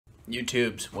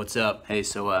YouTubes, what's up? Hey,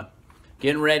 so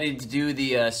getting ready to do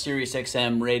the Sirius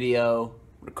XM radio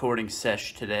recording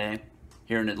sesh today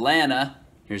here in Atlanta.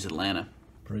 Here's Atlanta.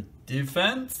 Pretty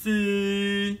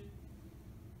fancy.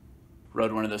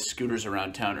 Rode one of those scooters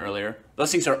around town earlier. Those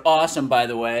things are awesome, by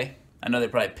the way. I know they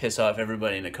probably piss off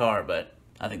everybody in the car, but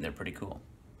I think they're pretty cool.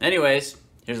 Anyways,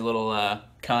 here's a little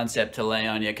concept to lay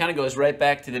on you. It kind of goes right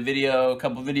back to the video, a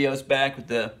couple videos back with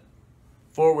the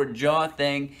forward jaw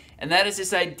thing, and that is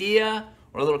this idea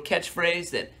or a little catchphrase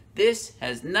that this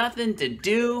has nothing to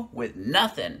do with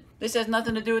nothing. This has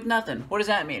nothing to do with nothing. What does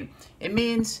that mean? It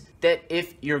means that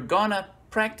if you're gonna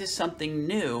practice something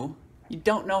new, you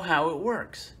don't know how it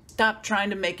works. Stop trying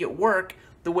to make it work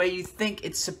the way you think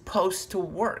it's supposed to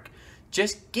work.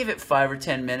 Just give it 5 or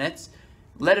 10 minutes.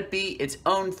 Let it be its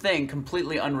own thing,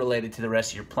 completely unrelated to the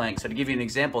rest of your playing. So to give you an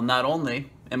example, not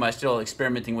only am I still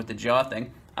experimenting with the jaw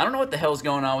thing, I don't know what the hell's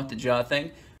going on with the jaw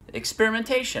thing.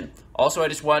 Experimentation. Also, I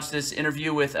just watched this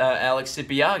interview with Alex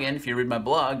Sipiagin. If you read my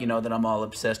blog, you know that I'm all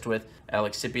obsessed with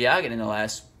Alex Sipiagin in the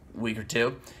last week or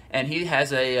two. And he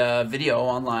has a video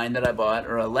online that I bought,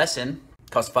 or a lesson.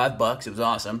 It cost $5. It was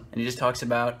awesome. And he just talks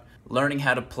about learning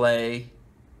how to play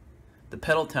the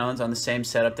pedal tones on the same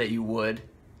setup that you would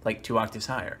like 2 octaves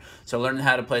higher. So learning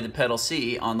how to play the pedal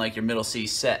C on like your middle C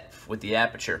set with the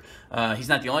aperture. He's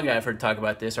not the only guy I've heard talk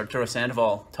about this. Arturo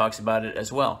Sandoval talks about it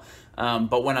as well.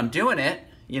 But when I'm doing it,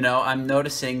 you know, I'm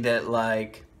noticing that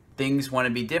like things want to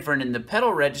be different in the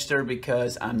pedal register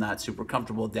because I'm not super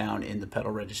comfortable down in the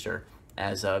pedal register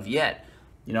as of yet.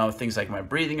 You know, things like my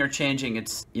breathing are changing.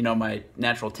 It's, you know, my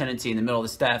natural tendency in the middle of the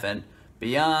staff and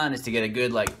beyond is to get a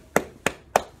good like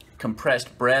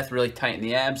compressed breath, really tighten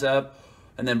the abs up,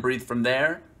 and then breathe from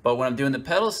there. But when I'm doing the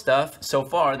pedal stuff, so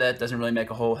far, that doesn't really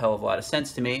make a whole hell of a lot of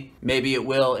sense to me. Maybe it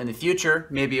will in the future,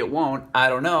 maybe it won't, I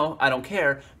don't know, I don't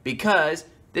care, because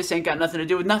this ain't got nothing to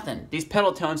do with nothing. These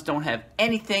pedal tones don't have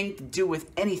anything to do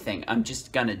with anything. I'm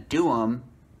just gonna do them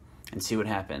and see what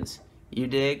happens. You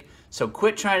dig? So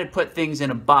quit trying to put things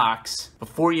in a box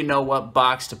before you know what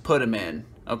box to put them in,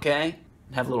 okay?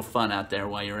 Have a little fun out there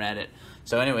while you're at it.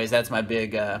 So anyways, that's my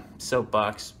big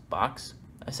soapbox. Box?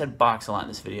 I said box a lot in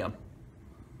this video.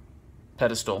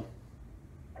 Pedestal.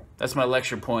 That's my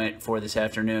lecture point for this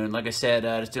afternoon. Like I said,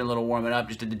 just doing a little warming up.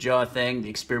 Just did the jaw thing, the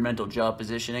experimental jaw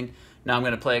positioning. Now I'm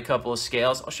going to play a couple of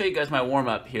scales. I'll show you guys my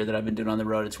warm-up here that I've been doing on the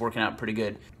road. It's working out pretty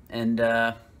good. And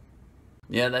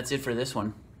yeah, that's it for this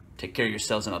one. Take care of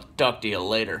yourselves, and I'll talk to you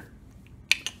later.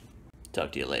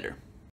 Talk to you later.